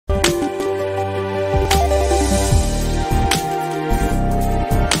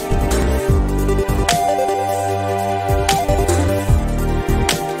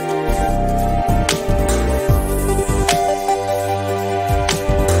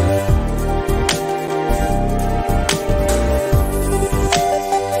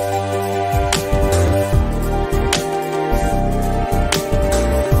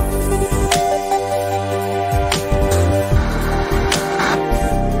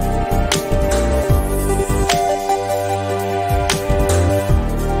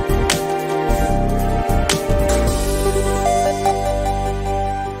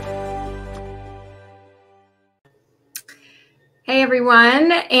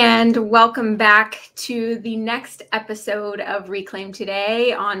everyone, and welcome back to the next episode of Reclaim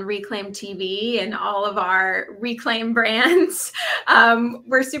Today on Reclaim TV and all of our Reclaim brands.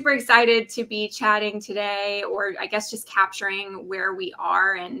 We're super excited to be chatting today, or I guess just capturing where we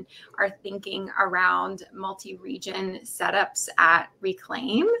are and our thinking around multi-region setups at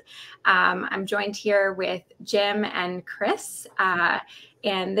Reclaim. I'm joined here with Jim and Chris,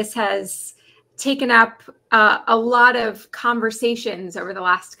 and this has taken up a lot of conversations over the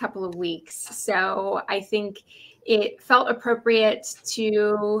last couple of weeks. So I think it felt appropriate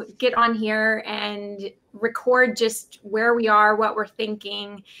to get on here and record just where we are, what we're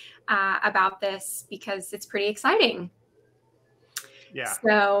thinking about this, because it's pretty exciting. Yeah.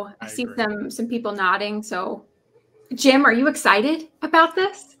 So I see some people nodding. So Jim, are you excited about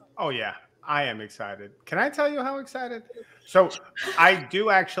this? Oh yeah, I am excited. Can I tell you how excited? So I do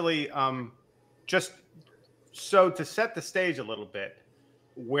actually, just so to set the stage a little bit,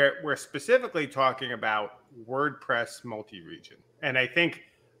 we're specifically talking about WordPress multi-region. And I think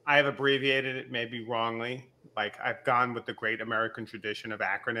I have abbreviated it maybe wrongly. Like I've gone with the great American tradition of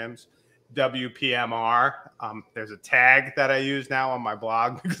acronyms, WPMR. There's a tag that I use now on my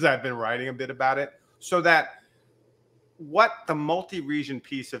blog because I've been writing a bit about it. So that what the multi-region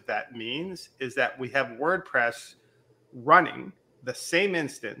piece of that means is that we have WordPress running the same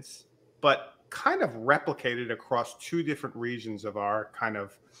instance, but kind of replicated across two different regions of our kind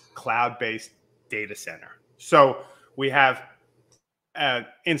of cloud-based data center. So we have an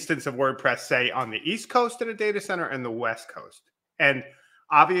instance of WordPress, say, on the East Coast in a data center and the West Coast. And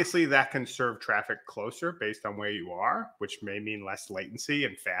obviously that can serve traffic closer based on where you are, which may mean less latency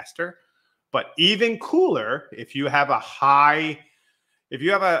and faster. But even cooler, if you have a site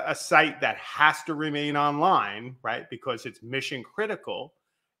that has to remain online, right, because it's mission critical,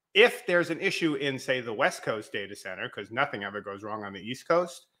 if there's an issue in, say, the West Coast data center, because nothing ever goes wrong on the East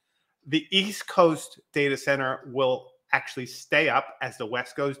Coast, the East Coast data center will actually stay up as the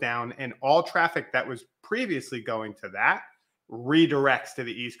West goes down, and all traffic that was previously going to that redirects to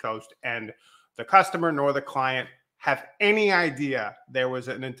the East Coast, and the customer nor the client have any idea there was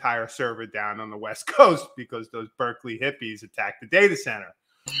an entire server down on the West Coast because those Berkeley hippies attacked the data center.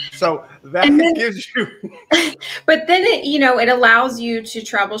 So that gives you, but then it allows you to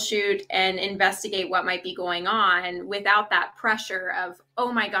troubleshoot and investigate what might be going on without that pressure of,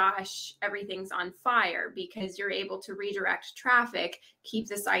 oh my gosh, everything's on fire, because you're able to redirect traffic, keep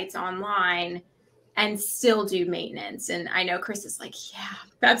the sites online, and still do maintenance. And I know Chris is like, yeah,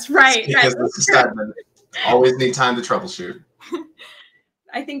 that's right. Always need time to troubleshoot.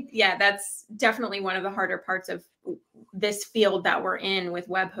 I think, yeah, that's definitely one of the harder parts of this field that we're in with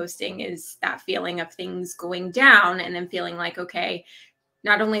web hosting, is that feeling of things going down and then feeling like, okay,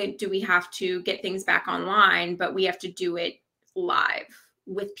 not only do we have to get things back online, but we have to do it live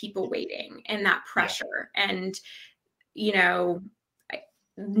with people waiting, and that pressure. Yeah. And,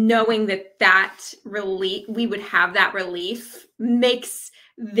 knowing that relief, we would have that relief, makes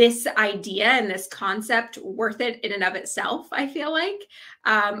this idea and this concept worth it in and of itself, I feel like,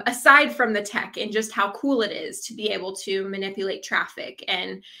 aside from the tech and just how cool it is to be able to manipulate traffic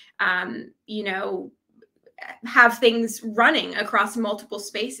and, have things running across multiple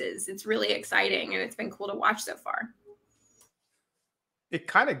spaces. It's really exciting, and it's been cool to watch so far. It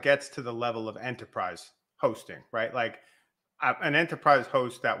kind of gets to the level of enterprise hosting, right? Like an enterprise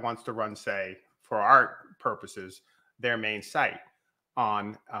host that wants to run, say, for our purposes, their main site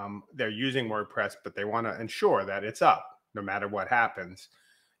on, they're using WordPress, but they want to ensure that it's up no matter what happens.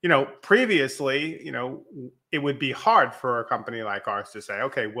 Previously, it would be hard for a company like ours to say,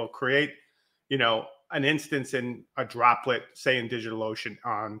 okay, we'll create, an instance in a droplet, say in DigitalOcean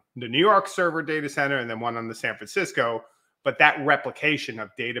on the New York server data center, and then one on the San Francisco. But that replication of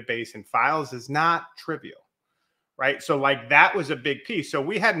database and files is not trivial, right? So like that was a big piece. So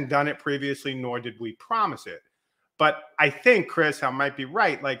we hadn't done it previously, nor did we promise it. But I think, Chris, I might be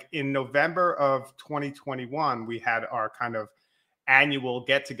right. Like in November of 2021, we had our kind of annual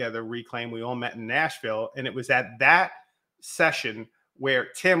get together, Reclaim. We all met in Nashville. And it was at that session where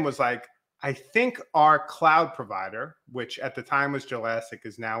Tim was like, I think our cloud provider, which at the time was Gelastic,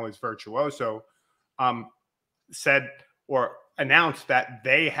 is now is Virtuoso, said or announced that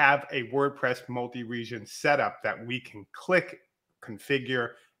they have a WordPress multi-region setup that we can click, configure,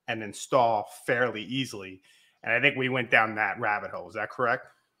 and install fairly easily. And I think we went down that rabbit hole. Is that correct?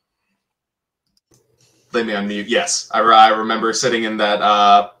 Let me unmute. Yes. I remember sitting in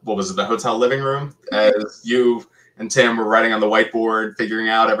that, what was it, the hotel living room, as you and Tim were writing on the whiteboard, figuring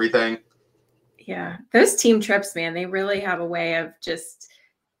out everything. Yeah. Those team trips, man, they really have a way of just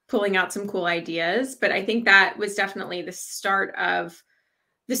pulling out some cool ideas. But I think that was definitely the start of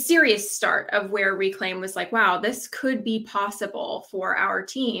the serious start of where Reclaim was like, wow, this could be possible for our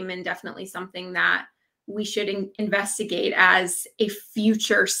team, and definitely something that we should investigate as a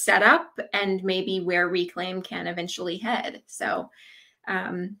future setup and maybe where Reclaim can eventually head. So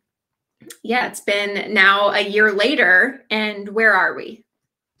yeah, it's been now a year later, and where are we?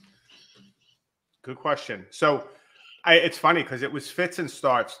 Good question. So it's funny because it was fits and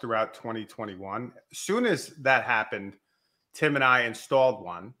starts throughout 2021. As soon as that happened, Tim and I installed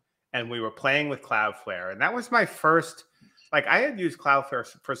one, and we were playing with Cloudflare. And that was my first, like, I had used Cloudflare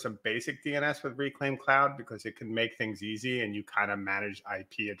for some basic DNS with Reclaim Cloud because it can make things easy and you kind of manage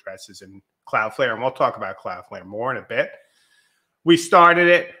IP addresses in Cloudflare. And we'll talk about Cloudflare more in a bit. We started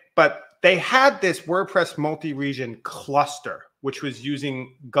it, but they had this WordPress multi-region cluster, which was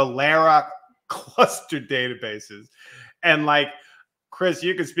using Galera cluster databases. And like, Chris,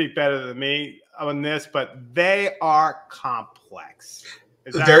 you can speak better than me on this, but they are complex.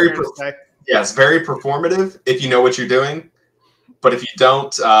 Is that fair to say? Yes, very performative if you know what you're doing. But if you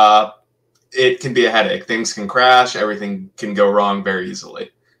don't, it can be a headache. Things can crash. Everything can go wrong very easily.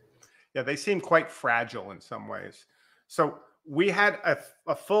 Yeah, they seem quite fragile in some ways. So we had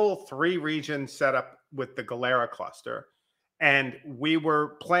a full 3-region setup with the Galera cluster. And we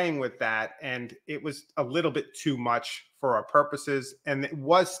were playing with that, and it was a little bit too much for our purposes, and it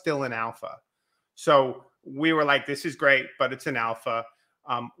was still in alpha. So we were like, this is great, but it's an alpha.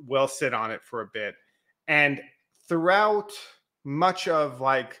 We'll sit on it for a bit. And throughout much of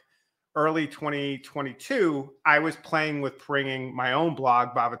like early 2022, I was playing with bringing my own blog,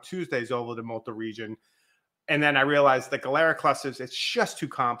 Bava Tuesdays, over to multi-region. And then I realized the Galera clusters, it's just too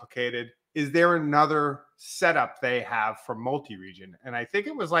complicated. Is there another setup they have for multi-region? And I think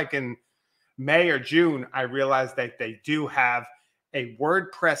it was like in May or June, I realized that they do have a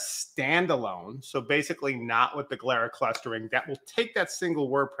WordPress standalone. So basically not with the Galera clustering, that will take that single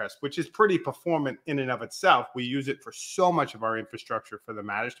WordPress, which is pretty performant in and of itself. We use it for so much of our infrastructure for the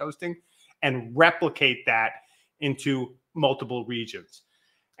managed hosting, and replicate that into multiple regions.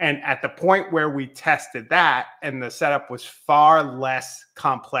 And at the point where we tested that and the setup was far less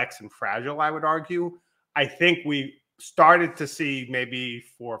complex and fragile, I would argue, I think we started to see maybe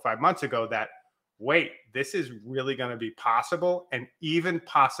 4 or 5 months ago that, wait, this is really going to be possible, and even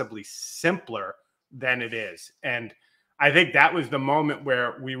possibly simpler than it is. And I think that was the moment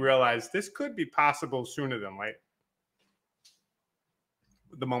where we realized this could be possible sooner than later.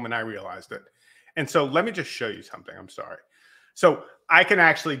 The moment I realized it. And so let me just show you something. I'm sorry. So I can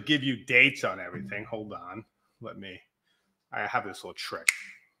actually give you dates on everything. Hold on. I have this little trick.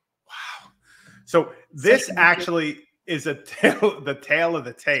 Wow. So this actually is the tail of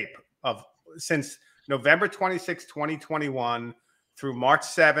the tape of since November 26, 2021 through March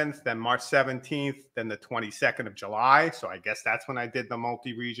 7th, then March 17th, then the 22nd of July. So I guess that's when I did the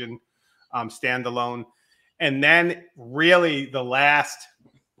multi-region standalone. And then really the last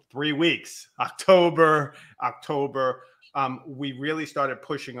 3 weeks, October, we really started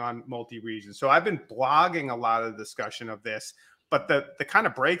pushing on multi-region. So I've been blogging a lot of the discussion of this, but the kind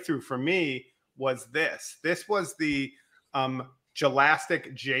of breakthrough for me was this. This was the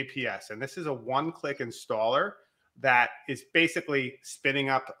Gelastic JPS, and this is a one-click installer that is basically spinning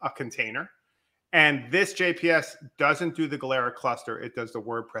up a container. And this JPS doesn't do the Galera cluster. It does the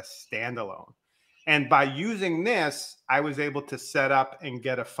WordPress standalone. And by using this, I was able to set up and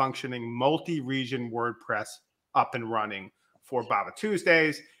get a functioning multi-region WordPress up and running for Bava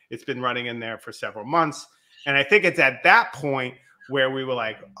Tuesdays. It's been running in there for several months. And I think it's at that point where we were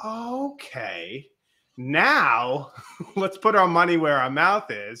like, okay, now let's put our money where our mouth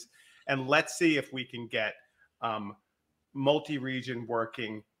is, and let's see if we can get multi-region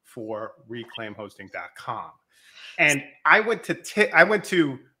working for reclaimhosting.com. And I went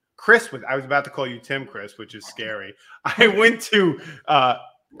to Chris I was about to call you Tim, Chris, which is scary. I went to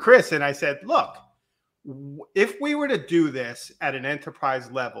Chris and I said, look, if we were to do this at an enterprise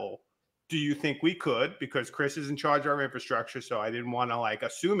level, do you think we could? Because Chris is in charge of our infrastructure, so I didn't want to like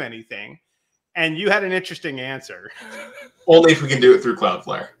assume anything. And you had an interesting answer. Only if we can do it through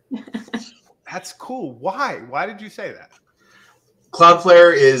Cloudflare. That's cool. Why? Why did you say that?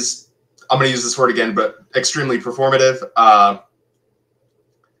 Cloudflare is, I'm going to use this word again, but extremely performative.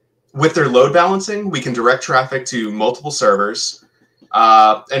 With their load balancing, we can direct traffic to multiple servers,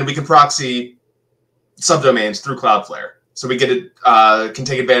 and we can proxy subdomains through Cloudflare. So we can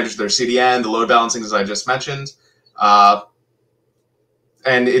take advantage of their CDN, the load balancing, as I just mentioned. And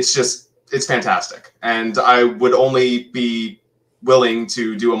it's fantastic. And I would only be willing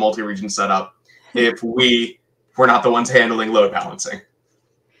to do a multi-region setup if we were not the ones handling load balancing.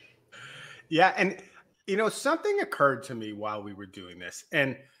 Yeah, and something occurred to me while we were doing this,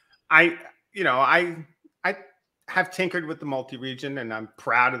 and I, I have tinkered with the multi-region, and I'm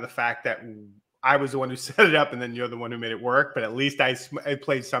proud of the fact that I was the one who set it up, and then you're the one who made it work. But at least I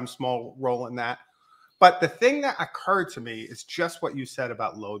played some small role in that. But the thing that occurred to me is just what you said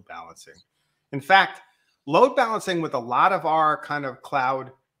about load balancing. In fact, load balancing with a lot of our kind of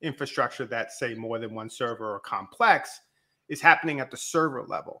cloud infrastructure that say more than one server or complex is happening at the server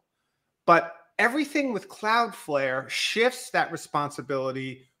level. But everything with Cloudflare shifts that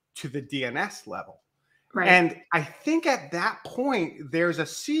responsibility to the DNS level. Right. And I think at that point, there's a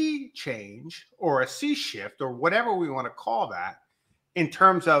sea change or a sea shift or whatever we want to call that in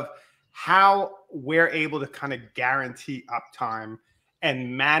terms of how we're able to kind of guarantee uptime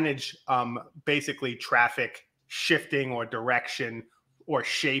and manage basically traffic shifting or direction or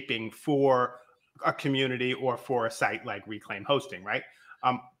shaping for a community or for a site like Reclaim Hosting, right?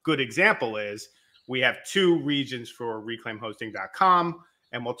 Good example is we have 2 regions for reclaimhosting.com,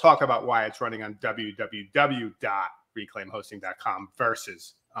 and we'll talk about why it's running on www.reclaimhosting.com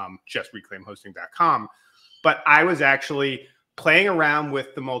versus just reclaimhosting.com. But I was actually playing around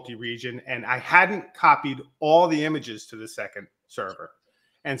with the multi-region, and I hadn't copied all the images to the second server.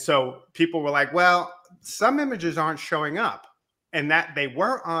 And so people were like, well, some images aren't showing up. And that they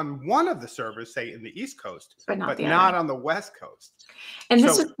were on one of the servers, say in the East Coast, but not on the West Coast. And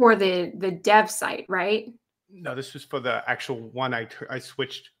this is for the dev site, right? No, this was for the actual one I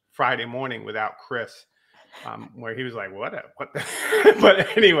switched Friday morning without Chris, where he was like, what the?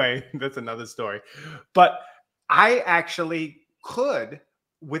 But anyway, that's another story. But I actually could,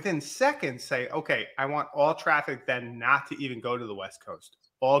 within seconds, say, okay, I want all traffic then not to even go to the West Coast.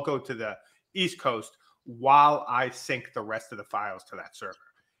 All go to the East Coast while I sync the rest of the files to that server.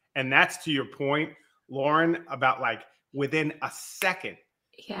 And that's to your point, Lauren, about like within a second,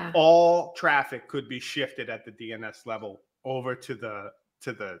 all traffic could be shifted at the DNS level over to the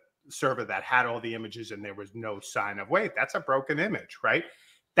server that had all the images, and there was no sign of, wait, that's a broken image, right?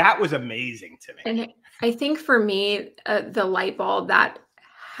 That was amazing to me. And I think for me, the light bulb that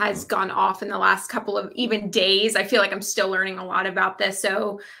has gone off in the last couple of even days, I feel like I'm still learning a lot about this.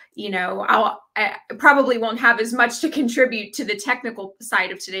 So, I probably won't have as much to contribute to the technical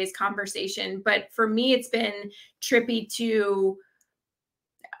side of today's conversation. But for me, it's been trippy to,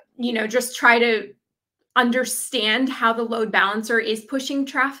 just try to understand how the load balancer is pushing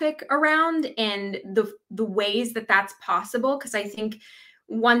traffic around and the ways that that's possible. Because I think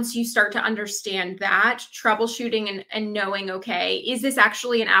once you start to understand that, troubleshooting and knowing, okay, is this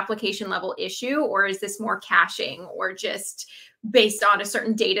actually an application level issue, or is this more caching, or just based on a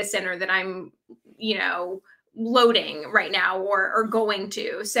certain data center that I'm, loading right now or going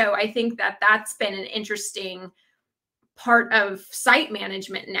to. So I think that that's been an interesting part of site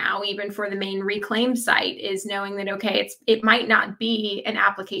management now, even for the main Reclaim site, is knowing that, okay, it might not be an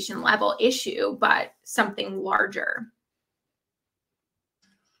application level issue, but something larger.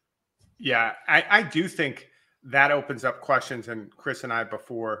 Yeah, I do think that opens up questions. And Chris and I,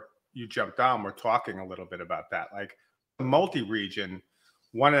 before you jumped on, we're talking a little bit about that. Like multi-region,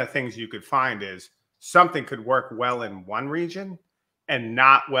 one of the things you could find is something could work well in one region and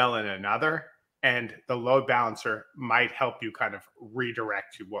not well in another. And the load balancer might help you kind of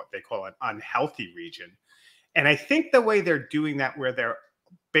redirect to what they call an unhealthy region. And I think the way they're doing that, where they're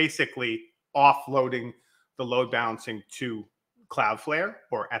basically offloading the load balancing to Cloudflare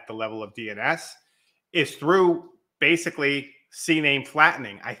or at the level of DNS, is through basically CNAME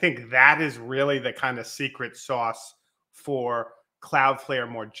flattening. I think that is really the kind of secret sauce for Cloudflare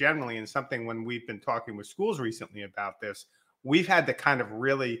more generally, and something when we've been talking with schools recently about this, we've had to kind of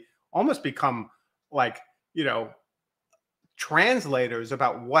really almost become like, translators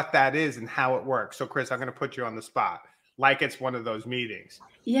about what that is and how it works. So Chris, I'm going to put you on the spot. Like it's one of those meetings.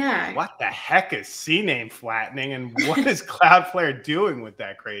 Yeah. What the heck is CNAME flattening, and what is Cloudflare doing with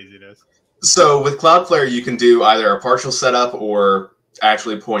that craziness? So with Cloudflare, you can do either a partial setup or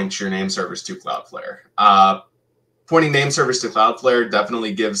actually point your name servers to Cloudflare. Pointing name servers to Cloudflare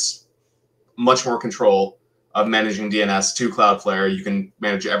definitely gives much more control of managing DNS to Cloudflare. You can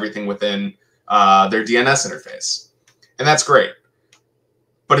manage everything within their DNS interface, and that's great.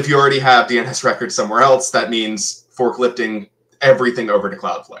 But if you already have DNS records somewhere else, that means forklifting everything over to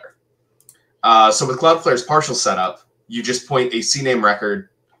Cloudflare. So with Cloudflare's partial setup, you just point a CNAME record,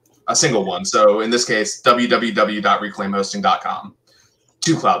 a single one. So in this case, www.reclaimhosting.com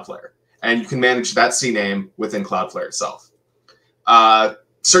to Cloudflare. And you can manage that CNAME within Cloudflare itself.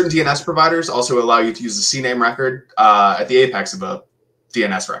 Certain DNS providers also allow you to use the CNAME record at the apex of a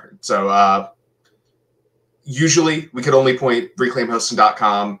DNS record. So usually we could only point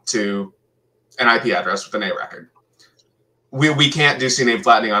reclaimhosting.com to an IP address with an A record. We can't do CNAME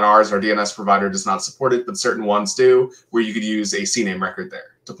flattening on ours. Our DNS provider does not support it, but certain ones do, where you could use a CNAME record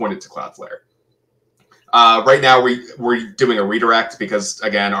there to point it to Cloudflare. Right now, we're doing a redirect because,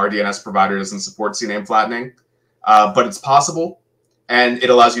 again, our DNS provider doesn't support CNAME flattening, but it's possible, and it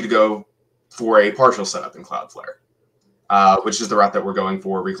allows you to go for a partial setup in Cloudflare, which is the route that we're going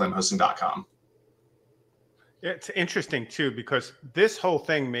for, reclaimhosting.com. It's interesting, too, because this whole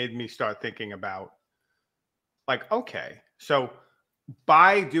thing made me start thinking about, like, okay, so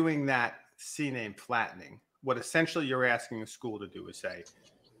by doing that CNAME flattening, what essentially you're asking a school to do is say,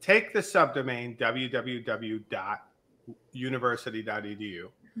 take the subdomain www.university.edu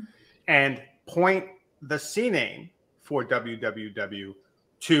and point the CNAME for www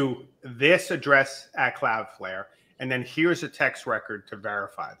to this address at Cloudflare, and then here's a text record to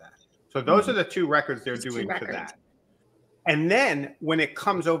verify that. So those are the two records they're doing to that. And then when it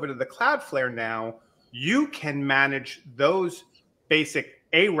comes over to the Cloudflare now, you can manage those basic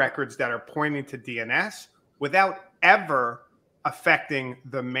A records that are pointing to DNS without ever affecting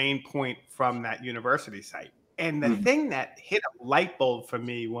the main point from that university site. And the thing that hit a light bulb for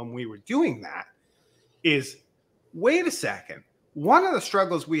me when we were doing that is, wait a second. One of the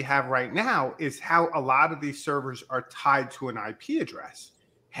struggles we have right now is how a lot of these servers are tied to an IP address.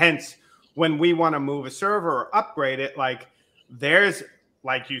 Hence, when we want to move a server or upgrade it, like there's,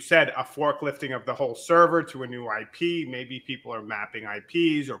 like you said, a forklifting of the whole server to a new IP. Maybe people are mapping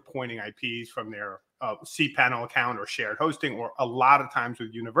IPs or pointing IPs from their cPanel account or shared hosting, or a lot of times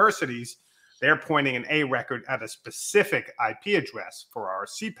with universities, they're pointing an A record at a specific IP address for our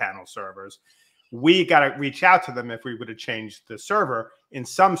cPanel servers. We got to reach out to them if we would have changed the server in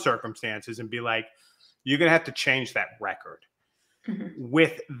some circumstances and be like, you're going to have to change that record.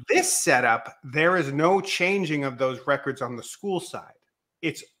 With this setup, there is no changing of those records on the school side.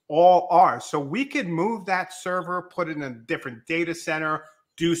 It's all ours. So we could move that server, put it in a different data center,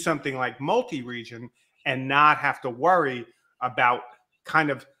 do something like multi-region, and not have to worry about kind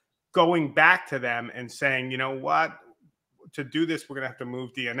of going back to them and saying, you know what, to do this, we're going to have to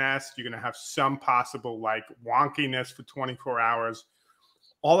move DNS. You're going to have some possible like wonkiness for 24 hours.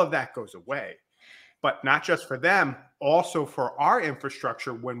 All of that goes away. But not just for them, also for our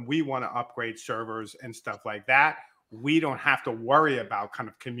infrastructure, when we want to upgrade servers and stuff like that, we don't have to worry about kind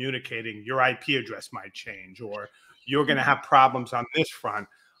of communicating your IP address might change, or you're going to have problems on this front.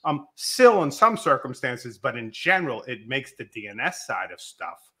 Still in some circumstances, but in general, it makes the DNS side of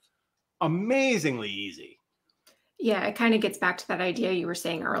stuff amazingly easy. Yeah, it kind of gets back to that idea you were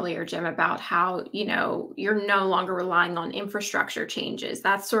saying earlier, Jim, about how, you know, you're no longer relying on infrastructure changes.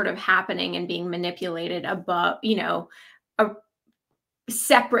 That's sort of happening and being manipulated above, you know,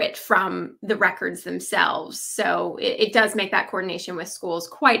 separate from the records themselves. So it does make that coordination with schools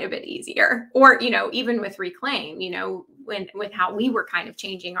quite a bit easier. Or, you know, even with Reclaim, you know, with how we were kind of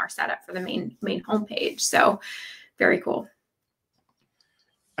changing our setup for the main homepage. So very cool.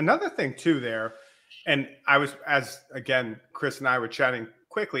 Another thing too there, and I was, as again, Chris and I were chatting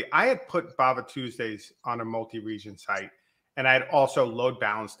quickly, I had put Bava Tuesdays on a multi-region site, and I had also load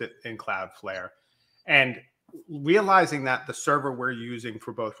balanced it in Cloudflare. And realizing that the server we're using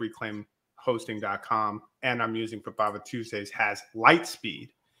for both reclaimhosting.com and I'm using for Bava Tuesdays has Lightspeed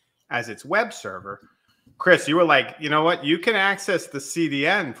as its web server, Chris, you were like, you know what? You can access the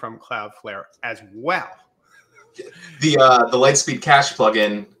CDN from Cloudflare as well. The Lightspeed cache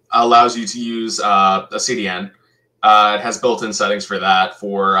plugin allows you to use a CDN. It has built-in settings for that.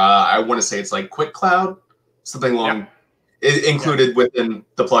 For I want to say it's like Quick Cloud, something along included within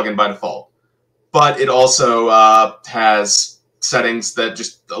the plugin by default. But it also has settings that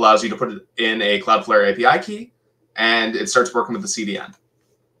just allows you to put it in a Cloudflare API key, and it starts working with the CDN.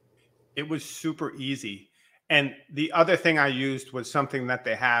 It was super easy. And the other thing I used was something that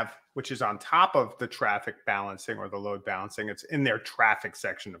they have, which is on top of the traffic balancing or the load balancing. It's in their traffic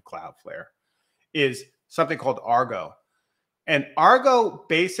section of Cloudflare, is something called Argo. And Argo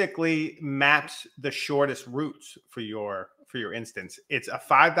basically maps the shortest routes for your instance. It's a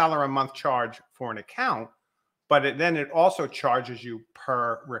 $5 a month charge for an account, but then it also charges you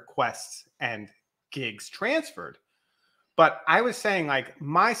per requests and gigs transferred. But I was saying, like,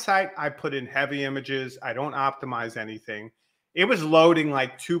 my site, I put in heavy images. I don't optimize anything. It was loading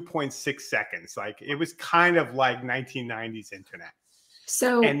like 2.6 seconds. Like, it was kind of like 1990s internet.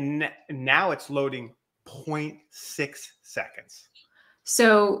 So, and now it's loading 0.6 seconds.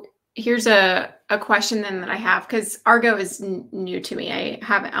 So here's a question then that I have, because Argo is new to me.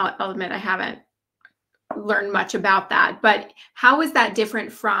 I'll admit I haven't learned much about that. But how is that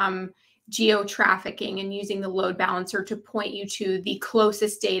different from geo-trafficking and using the load balancer to point you to the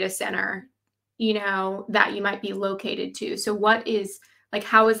closest data center, you know, that you might be located to. So what is, like,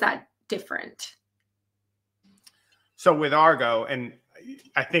 how is that different? So with Argo, and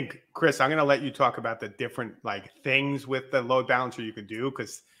I think, Chris, I'm going to let you talk about the different like things with the load balancer you could do,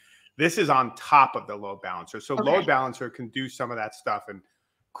 because this is on top of the load balancer. So Okay. load balancer can do some of that stuff. And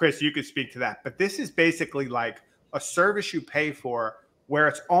Chris, you could speak to that. But this is basically like a service you pay for where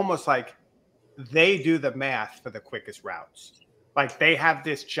it's almost like they do the math for the quickest routes. Like they have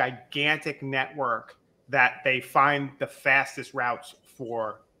this gigantic network that they find the fastest routes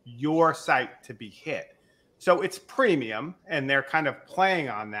for your site to be hit. So it's premium and they're kind of playing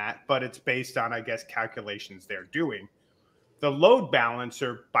on that, but it's based on, I guess, calculations they're doing. The load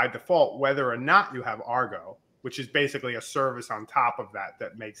balancer by default, whether or not you have Argo, which is basically a service on top of that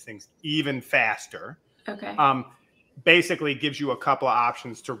that makes things even faster. Okay. Basically gives you a couple of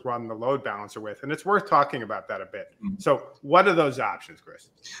options to run the load balancer with. And it's worth talking about that a bit. So what are those options, Chris?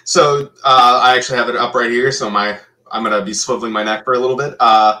 So I actually have it up right here. So I'm going to be swiveling my neck for a little bit.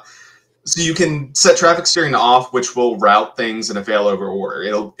 So you can set traffic steering to off, which will route things in a failover order.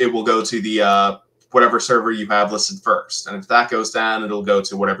 It will go to the whatever server you have listed first. And if that goes down, it'll go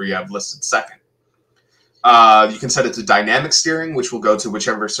to whatever you have listed second. You can set it to dynamic steering, which will go to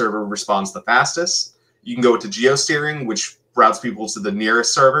whichever server responds the fastest. You can go to geo steering, which routes people to the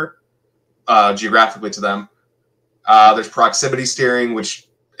nearest server, geographically to them. There's proximity steering, which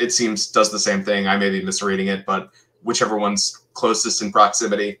it seems does the same thing. I may be misreading it, but whichever one's closest in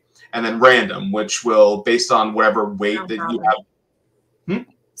proximity. And then random, which will, based on whatever weight Round that robin. you have.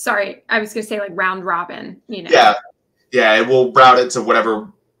 Sorry, I was going to say like round robin, you know. Yeah, it will route it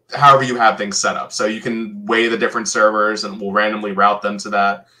to however you have things set up. So you can weigh the different servers and we'll randomly route them to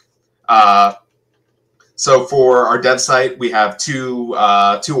that. So for our dev site, we have two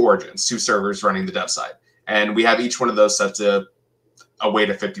origins, two servers running the dev site. And we have each one of those set to a weight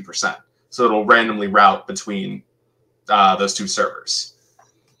of 50%. So it'll randomly route between those two servers.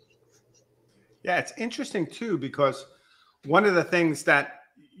 Yeah, it's interesting too, because one of the things that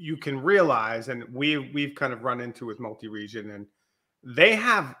you can realize, and we've kind of run into with multi-region, and they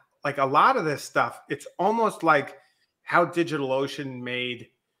have like a lot of this stuff. It's almost like how DigitalOcean made,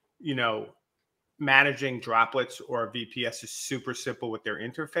 you know, managing droplets or VPS is super simple with their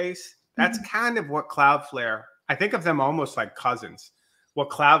interface. That's kind of what Cloudflare, I think of them almost like cousins.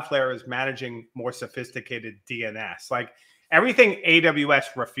 What Cloudflare is managing more sophisticated DNS. Like everything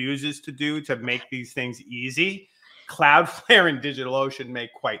AWS refuses to do to make these things easy, Cloudflare and DigitalOcean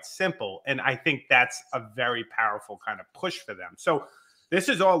make quite simple. And I think that's a very powerful kind of push for them. So this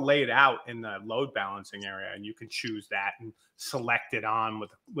is all laid out in the load balancing area, and you can choose that and select it on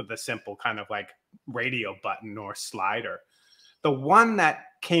with a simple kind of like radio button or slider. The one that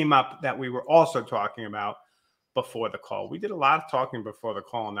came up that we were also talking about before the call, we did a lot of talking before the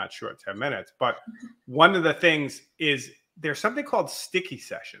call in that short 10 minutes, but one of the things is there's something called sticky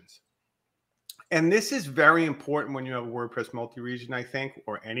sessions. And this is very important when you have a WordPress multi-region, I think,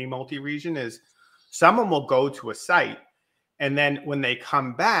 or any multi-region, is someone will go to a site, and then when they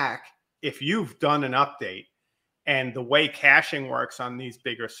come back, if you've done an update, and the way caching works on these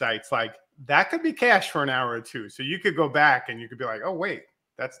bigger sites, like that could be cached for an hour or two. So you could go back and you could be like, oh, wait,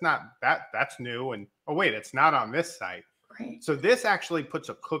 that's not that's new. And oh, wait, it's not on this site. Right. So this actually puts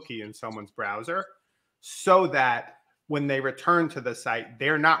a cookie in someone's browser so that when they return to the site,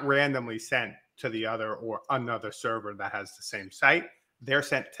 they're not randomly sent to the other or another server that has the same site. They're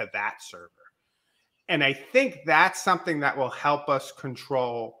sent to that server. And I think that's something that will help us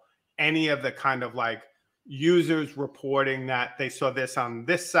control any of the kind of like users reporting that they saw this on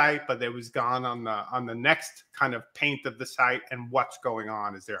this site, but it was gone on the next kind of paint of the site, and what's going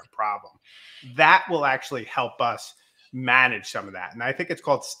on. Is there a problem? That will actually help us manage some of that. And I think it's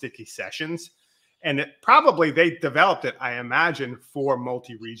called sticky sessions. And they developed it, I imagine, for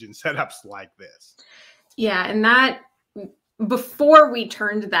multi-region setups like this. Yeah, and that before we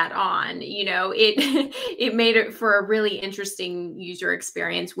turned that on, you know, it made it for a really interesting user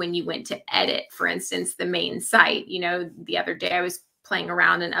experience when you went to edit, for instance, the main site. You know, the other day I was playing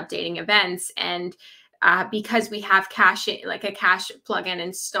around and updating events, and because we have caching, like a cache plugin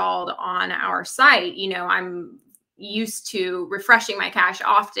installed on our site, you know, I'm used to refreshing my cache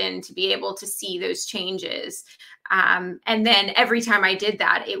often to be able to see those changes. And then every time I did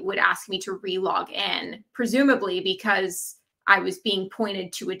that, it would ask me to re-log in, presumably because I was being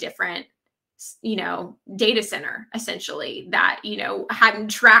pointed to a different, you know, data center, essentially, that, you know, hadn't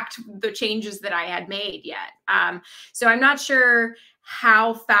tracked the changes that I had made yet. So I'm not sure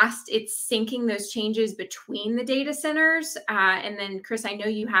how fast it's syncing those changes between the data centers. And then Chris, I know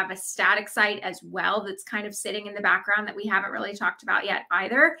you have a static site as well that's kind of sitting in the background that we haven't really talked about yet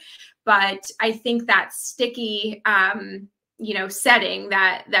either. But I think that sticky, setting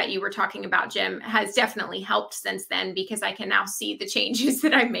that you were talking about, Jim, has definitely helped since then, because I can now see the changes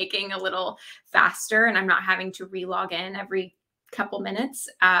that I'm making a little faster, and I'm not having to relog in every couple minutes.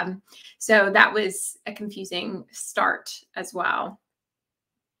 So that was a confusing start as well.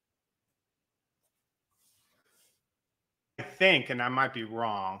 I think, and I might be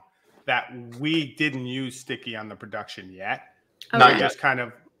wrong, that we didn't use sticky on the production yet. Okay. Not yet. Just kind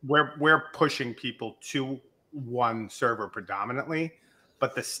of we're pushing people to one server predominantly,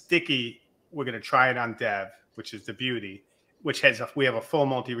 but the sticky, we're going to try it on dev, which is the beauty, which we have a full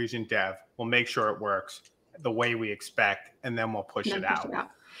multi-region dev. We'll make sure it works the way we expect, and then we'll push it out.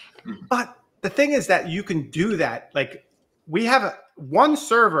 But the thing is that you can do that. Like, we have one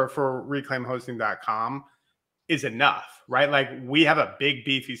server for reclaimhosting.com is enough, right? Like, we have a big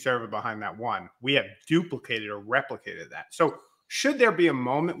beefy server behind that one. We have duplicated or replicated that. So should there be a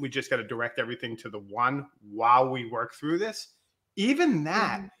moment we just got to direct everything to the one while we work through this, even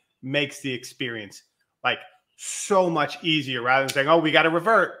that makes the experience like so much easier, rather than saying, oh, we got to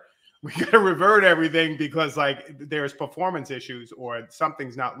revert everything because like there's performance issues or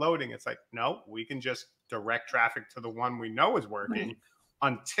something's not loading. It's like, no, we can just direct traffic to the one we know is working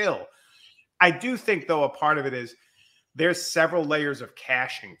until. I do think, though, a part of it is there's several layers of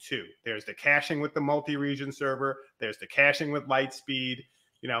caching too. There's the caching with the multi-region server. There's the caching with Lightspeed.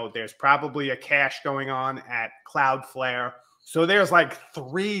 There's probably a cache going on at Cloudflare. So there's like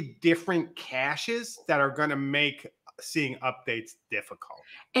 3 different caches that are going to make seeing updates difficult.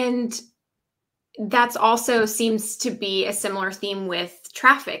 And that's also seems to be a similar theme with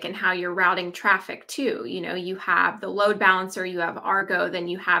traffic and how you're routing traffic too. You have the load balancer, you have Argo, then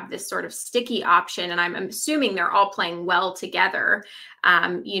you have this sort of sticky option. And I'm assuming they're all playing well together,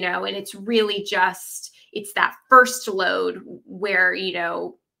 and it's really just, it's that first load where,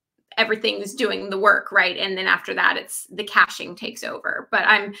 everything's doing the work, right? And then after that, it's the caching takes over. But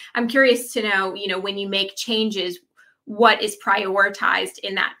I'm curious to know, when you make changes, what is prioritized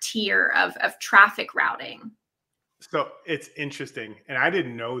in that tier of traffic routing? So it's interesting. And I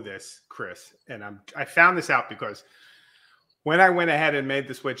didn't know this, Chris. And I found this out because when I went ahead and made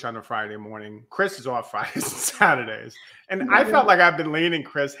the switch on a Friday morning, Chris is off Fridays and Saturdays. And I felt like I've been leaning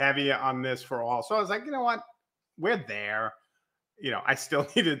Chris heavy on this for all. So I was like, you know what? We're there. I still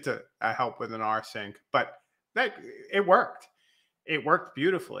needed to help with an rsync, but it worked. It worked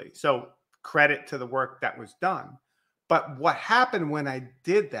beautifully. So credit to the work that was done. But what happened when I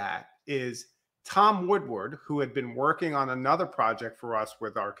did that is Tom Woodward, who had been working on another project for us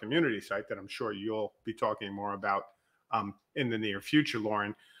with our community site that I'm sure you'll be talking more about in the near future,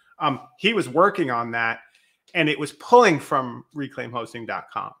 Lauren, he was working on that, and it was pulling from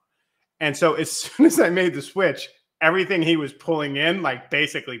reclaimhosting.com. And so as soon as I made the switch, everything he was pulling in like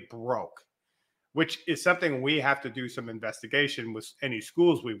basically broke, which is something we have to do some investigation with any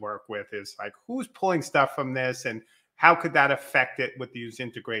schools we work with, is like, who's pulling stuff from this and how could that affect it with these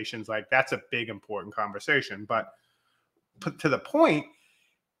integrations? Like, that's a big, important conversation. But to the point,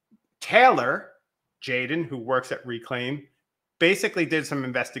 Taylor, Jaden, who works at Reclaim, basically did some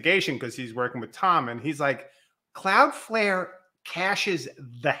investigation because he's working with Tom. And he's like, Cloudflare caches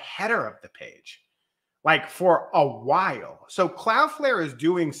the header of the page, like for a while. So Cloudflare is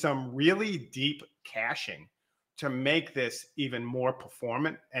doing some really deep caching to make this even more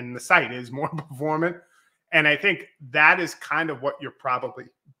performant. And the site is more performant. And I think that is kind of what you're probably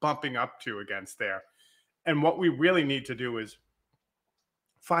bumping up to against there. And what we really need to do is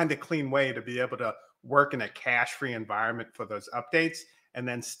find a clean way to be able to work in a cache-free environment for those updates, and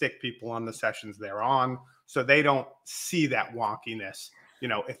then stick people on the sessions they're on so they don't see that wonkiness,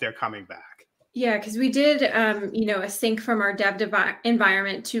 if they're coming back. Yeah, because we did, a sync from our dev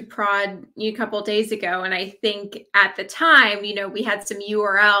environment to prod a couple of days ago. And I think at the time, we had some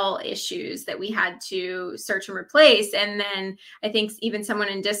URL issues that we had to search and replace. And then I think even someone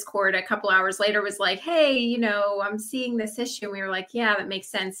in Discord a couple hours later was like, hey, I'm seeing this issue. And we were like, yeah, that makes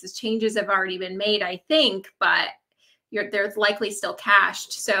sense. The changes have already been made, I think, but they're likely still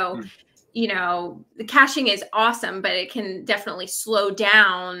cached. So, the caching is awesome, but it can definitely slow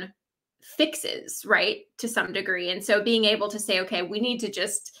down fixes, right, to some degree. And so being able to say, okay, we need to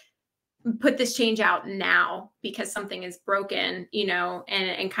just put this change out now because something is broken,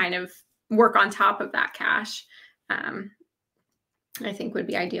 and kind of work on top of that cache, I think would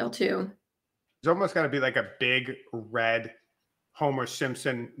be ideal too. There's almost got to be like a big red Homer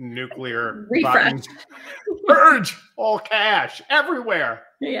Simpson nuclear Refresh. buttons. Purge all cache everywhere,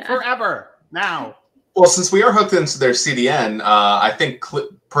 forever now. Well, since we are hooked into their CDN, I think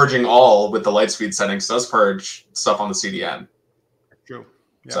purging all with the Lightspeed settings does purge stuff on the CDN. True.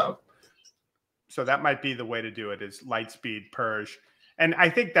 Yeah. So that might be the way to do it, is Lightspeed purge. And I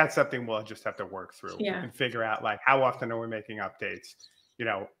think that's something we'll just have to work through and figure out, like, how often are we making updates? You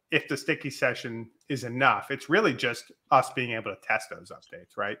know, if the sticky session is enough, it's really just us being able to test those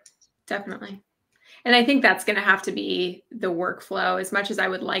updates, right? Definitely. And I think that's going to have to be the workflow. As much as I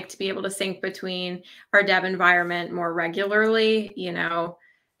would like to be able to sync between our dev environment more regularly, you know,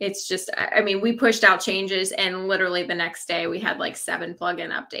 it's just, I mean, we pushed out changes and literally the next day we had like 7 plugin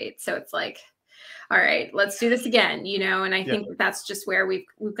updates. So it's like, all right, let's do this again, you know, and I think that's just where we've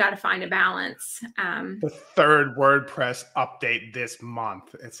got to find a balance. The 3rd WordPress update this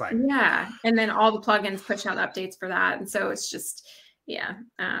month. It's like, and then all the plugins push out updates for that. And so it's just,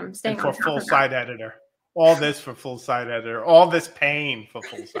 staying for on top full of site editor. All this for full site editor. All this pain for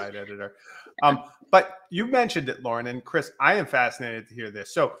full site editor. But you mentioned it, Lauren and Chris. I am fascinated to hear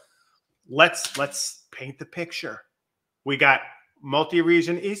this. So let's paint the picture. We got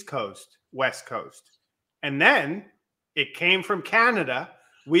multi-region East Coast, West Coast, and then it came from Canada.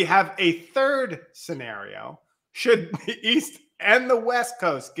 We have a 3rd scenario. Should the East and the West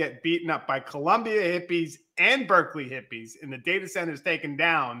Coast get beaten up by Columbia hippies and Berkeley hippies and the data centers taken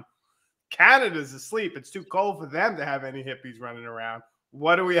down, Canada's asleep. It's too cold for them to have any hippies running around.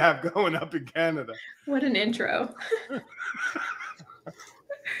 What do we have going up in Canada? What an intro.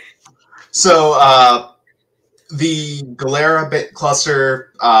 So the Galera bit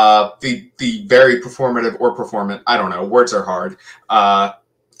cluster, the very performative or performant, I don't know, words are hard,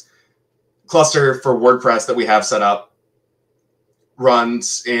 cluster for WordPress that we have set up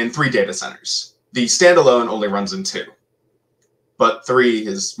runs in 3 data centers. The standalone only runs in 2, but 3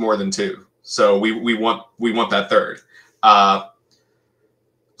 is more than 2. So we want that 3rd.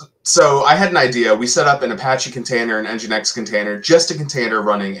 So I had an idea. We set up an Apache container, an Nginx container, just a container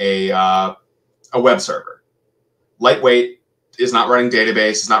running a web server. Lightweight, is not running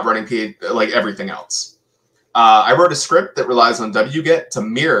database, is not running like everything else. I wrote a script that relies on wget to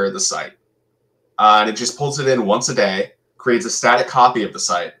mirror the site. And it just pulls it in once a day, creates a static copy of the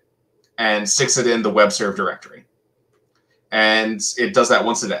site, and sticks it in the web serve directory. And it does that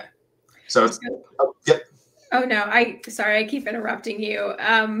once a day. So it's, Oh no, sorry, I keep interrupting you.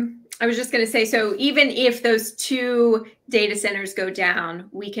 I was just going to say, so even if those 2 data centers go down,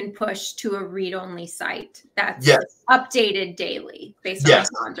 we can push to a read-only site that's updated daily based on the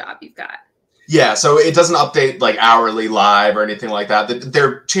cron job you've got. Yeah, so it doesn't update like hourly live or anything like that.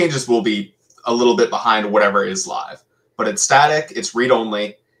 Their changes will be a little bit behind whatever is live, but it's static, it's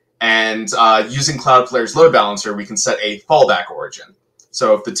read-only, and using Cloudflare's load balancer, we can set a fallback origin.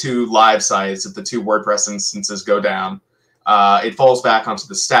 So if the 2 live sites, if the 2 WordPress instances go down, it falls back onto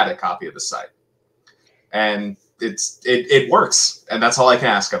the static copy of the site. And it works, and that's all I can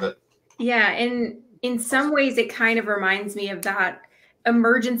ask of it. Yeah, and in some ways it kind of reminds me of that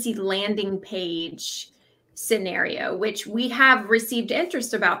emergency landing page scenario, which we have received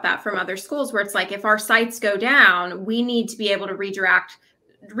interest about that from other schools, where it's like, if our sites go down, we need to be able to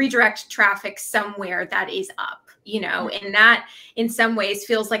redirect traffic somewhere that is up, you know, and that in some ways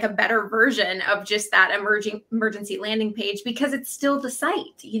feels like a better version of just that emergency landing page, because it's still the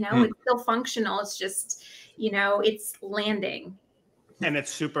site, you know, it's still functional. It's just, you know, it's landing. And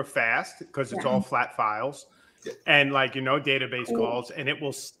it's super fast because it's all flat files and, like, you know, database calls, and it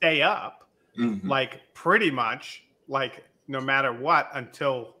will stay up like pretty much like no matter what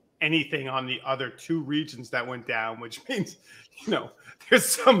until anything on the other 2 regions that went down, which means, you know, there's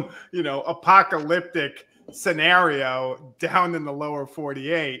some, you know, apocalyptic scenario down in the lower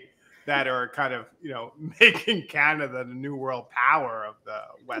 48 that are kind of, you know, making Canada the new world power of the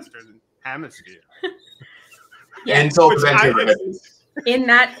Western Hemisphere. In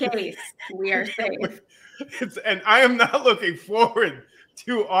that case, we are safe. And I am not looking forward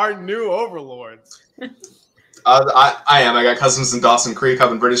to our new overlords. I am. I got cousins in Dawson Creek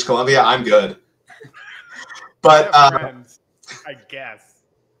up in British Columbia. I'm good. But friends, I guess.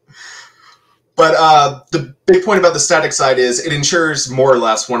 But the big point about the static side is it ensures more or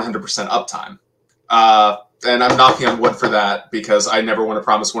less 100% uptime. And I'm knocking on wood for that, because I never want to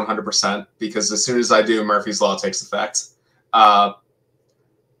promise 100%, because as soon as I do, Murphy's Law takes effect.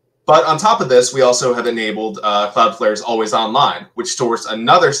 But on top of this, we also have enabled Cloudflare's Always Online, which stores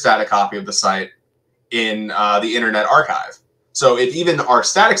another static copy of the site in the Internet Archive. So if even our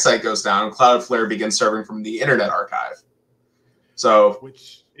static site goes down, Cloudflare begins serving from the Internet Archive. So,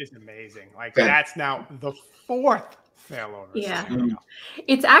 which is amazing. Like, that's now the 4th failover. Yeah. Scenario.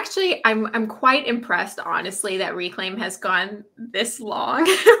 It's actually, I'm quite impressed, honestly, that Reclaim has gone this long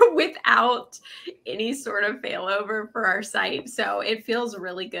without any sort of failover for our site. So it feels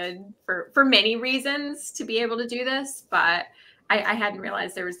really good for many reasons to be able to do this, but I hadn't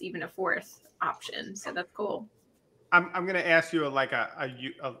realized there was even a fourth option. So that's cool. I'm going to ask you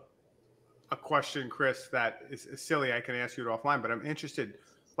a question, Chris, that is silly. I can ask you it offline, but I'm interested.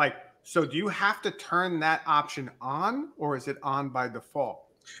 Like, so do you have to turn that option on, or is it on by default?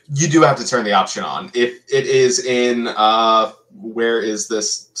 You do have to turn the option on. If it is in, where is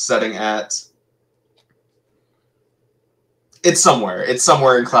this setting at? It's somewhere. It's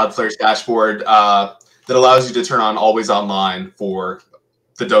somewhere in Cloudflare's dashboard that allows you to turn on always online for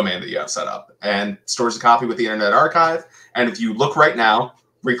the domain that you have set up, and stores a copy with the Internet Archive. And if you look right now,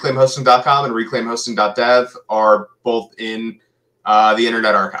 reclaimhosting.com and reclaimhosting.dev are both in the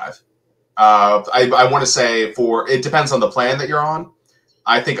Internet Archive. I want to say it depends on the plan that you're on.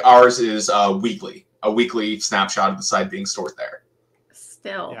 I think ours is a weekly snapshot of the site being stored there.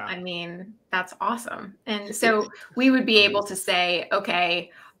 Still, Yeah. I mean, that's awesome. And so we would be able to say,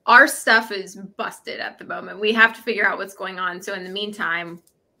 okay, our stuff is busted at the moment. We have to figure out what's going on. So in the meantime,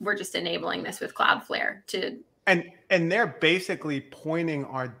 we're just enabling this with Cloudflare to. And they're basically pointing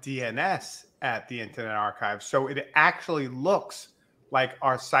our DNS at the Internet Archive. So it actually looks like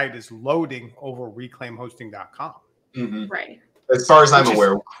our site is loading over reclaimhosting.com. Mm-hmm. Right. As far as I'm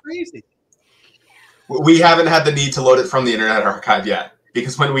aware, crazy. We haven't had the need to load it from the Internet Archive yet,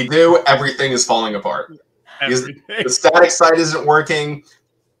 because when we do, everything is falling apart. The static site isn't working,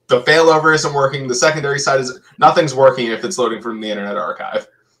 the failover isn't working, the secondary site nothing's working if it's loading from the Internet Archive.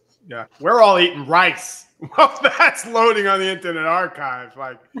 Yeah, we're all eating rice. Well, that's loading on the Internet Archive.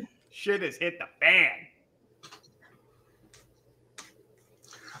 Like, shit has hit the fan.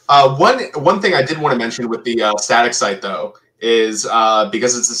 One thing I did want to mention with the static site, though, is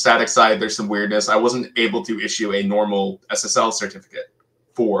because it's a static site, there's some weirdness. I wasn't able to issue a normal SSL certificate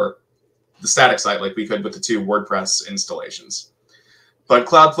for the static site like we could with the 2 WordPress installations. But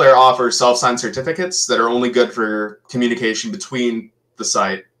Cloudflare offers self-signed certificates that are only good for communication between the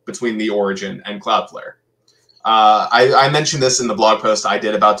site, between the origin and Cloudflare. I mentioned this in the blog post I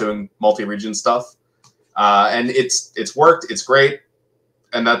did about doing multi-region stuff, and it's worked. It's great,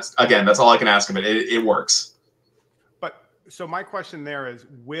 and that's all I can ask of it. It works. But so my question there is,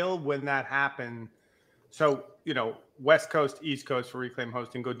 when that happen? So West Coast, East Coast for Reclaim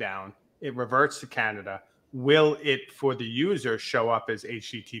Hosting go down. It reverts to Canada. Will it, for the user, show up as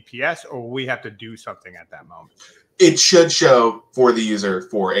HTTPS, or will we have to do something at that moment? It should show for the user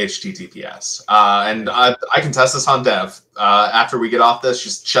for HTTPS. And I can test this on dev. After we get off this,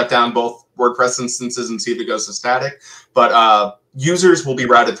 just shut down both WordPress instances and see if it goes to static. But users will be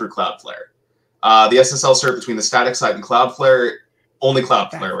routed through Cloudflare. The SSL cert between the static site and Cloudflare, only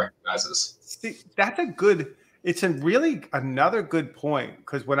Cloudflare recognizes. See, it's another good point,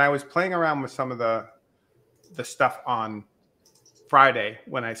 because when I was playing around with some of the stuff on Friday,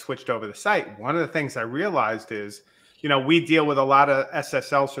 when I switched over the site, one of the things I realized is, we deal with a lot of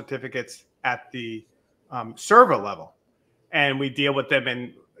SSL certificates at the server level, and we deal with them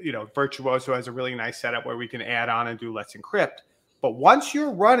in, Virtuoso has a really nice setup where we can add on and do Let's Encrypt. But once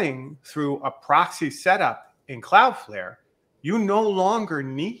you're running through a proxy setup in Cloudflare, you no longer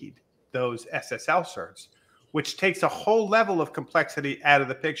need those SSL certs, which takes a whole level of complexity out of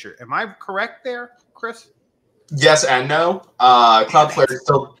the picture. Am I correct there, Chris? Yes and no. Cloudflare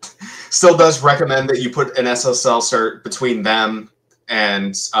still does recommend that you put an SSL cert between them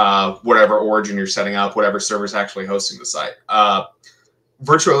and whatever origin you're setting up, whatever server's actually hosting the site.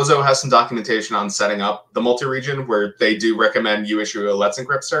 Virtuoso has some documentation on setting up the multi-region where they do recommend you issue a Let's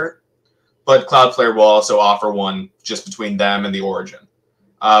Encrypt cert, but Cloudflare will also offer one just between them and the origin.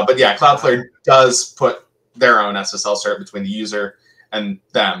 But yeah, Cloudflare does put their own SSL cert between the user and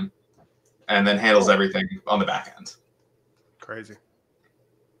them, and then handles everything on the back end. Crazy.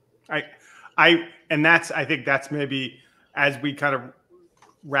 I think that's maybe, as we kind of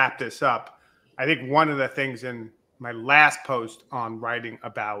wrap this up, I think one of the things in my last post on writing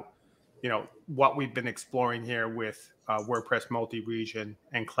about, what we've been exploring here with WordPress multi-region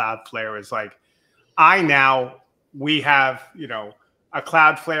and Cloudflare is like, we have, a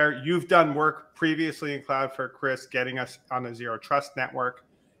Cloudflare. You've done work previously in Cloudflare, Chris, getting us on a zero trust network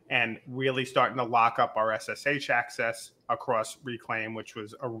and really starting to lock up our SSH access across Reclaim, which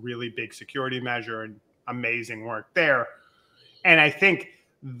was a really big security measure and amazing work there. And I think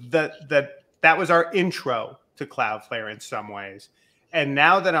that was our intro to Cloudflare in some ways. And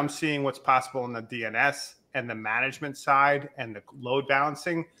now that I'm seeing what's possible in the DNS and the management side and the load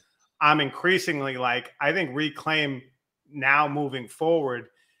balancing, I'm increasingly like, I think Reclaim now moving forward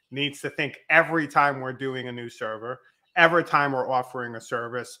needs to think every time we're doing a new server, every time we're offering a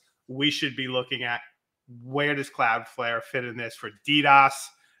service, we should be looking at where does Cloudflare fit in this for DDoS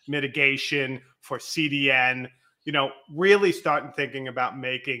mitigation, for CDN, you know, really starting thinking about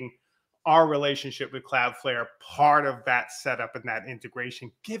making our relationship with Cloudflare part of that setup and that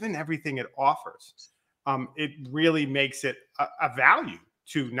integration, given everything it offers. It really makes it a value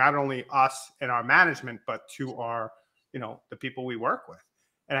to not only us and our management, but to our, you know, the people we work with.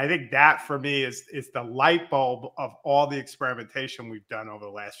 And I think that for me is the light bulb of all the experimentation we've done over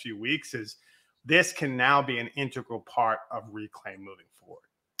the last few weeks. Is this can now be an integral part of Reclaim moving forward.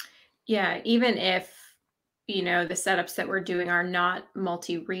 Yeah, even if, you know, the setups that we're doing are not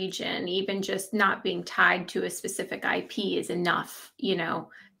multi-region, even just not being tied to a specific IP is enough, you know,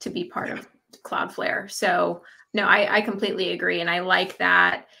 to be part of Cloudflare. So no, I completely agree. And I like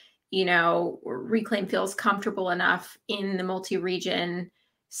that, you know, Reclaim feels comfortable enough in the multi-region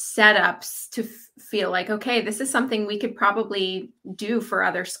setups to feel like, okay, this is something we could probably do for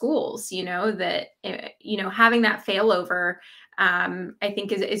other schools, you know, that, you know, having that failover, I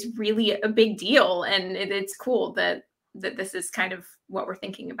think is really a big deal. And it's cool that this is kind of what we're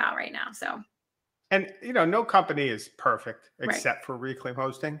thinking about right now. So. And, you know, no company is perfect except for Reclaim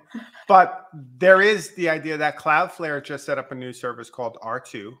hosting. But there is the idea that Cloudflare just set up a new service called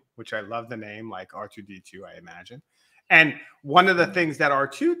R2, which I love the name, like R2D2, I imagine. And one of the things that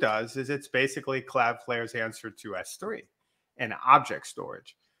R2 does is it's basically Cloudflare's answer to S3 and object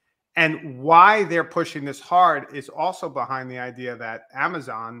storage. And why they're pushing this hard is also behind the idea that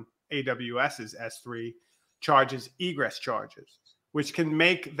Amazon AWS's S3 charges egress charges, which can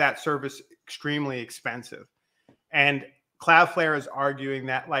make that service extremely expensive. And Cloudflare is arguing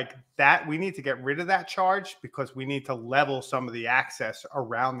that we need to get rid of that charge because we need to level some of the access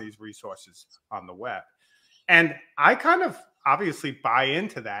around these resources on the web. And I kind of obviously buy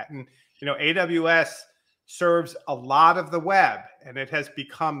into that. And, you know, AWS serves a lot of the web, and it has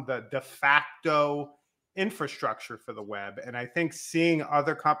become the de facto infrastructure for the web. And I think seeing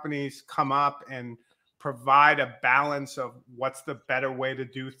other companies come up and provide a balance of what's the better way to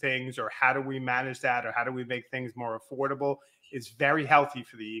do things, or how do we manage that, or how do we make things more affordable, is very healthy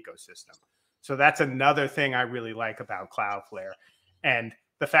for the ecosystem. So that's another thing I really like about Cloudflare. And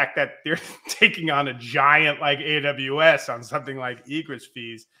the fact that they're taking on a giant like AWS on something like egress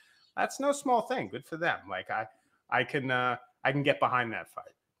fees, that's no small thing. Good for them. Like I can get behind that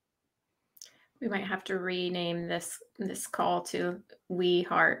fight. We might have to rename this call to We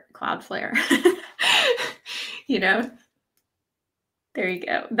Heart Cloudflare. You know, there you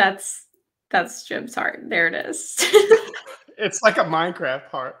go. That's Jim's heart. There it is. It's like a Minecraft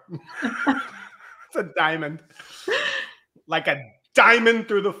heart. It's a diamond. Like a diamond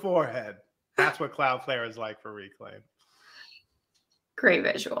through the forehead. That's what Cloudflare is like for Reclaim. Great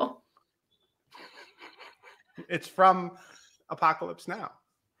visual. It's from Apocalypse Now.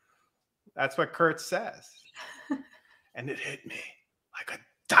 That's what Kurt says. And it hit me like a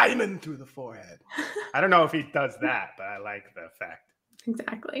diamond through the forehead. I don't know if he does that, but I like the effect.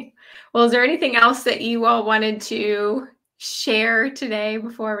 Exactly. Well, is there anything else that you all wanted to share today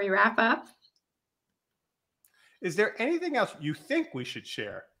before we wrap up? Is there anything else you think we should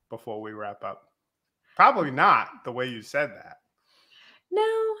share before we wrap up? Probably not, the way you said that. No,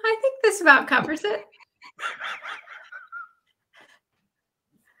 I think this about covers it.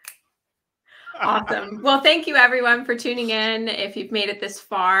 Awesome. Well, thank you everyone for tuning in if you've made it this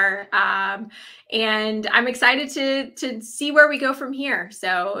far. And I'm excited to see where we go from here.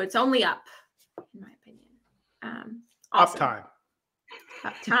 So it's only up, in my opinion. Awesome. Uptime.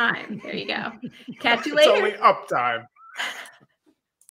 Uptime. There you go. Catch you later. It's only uptime.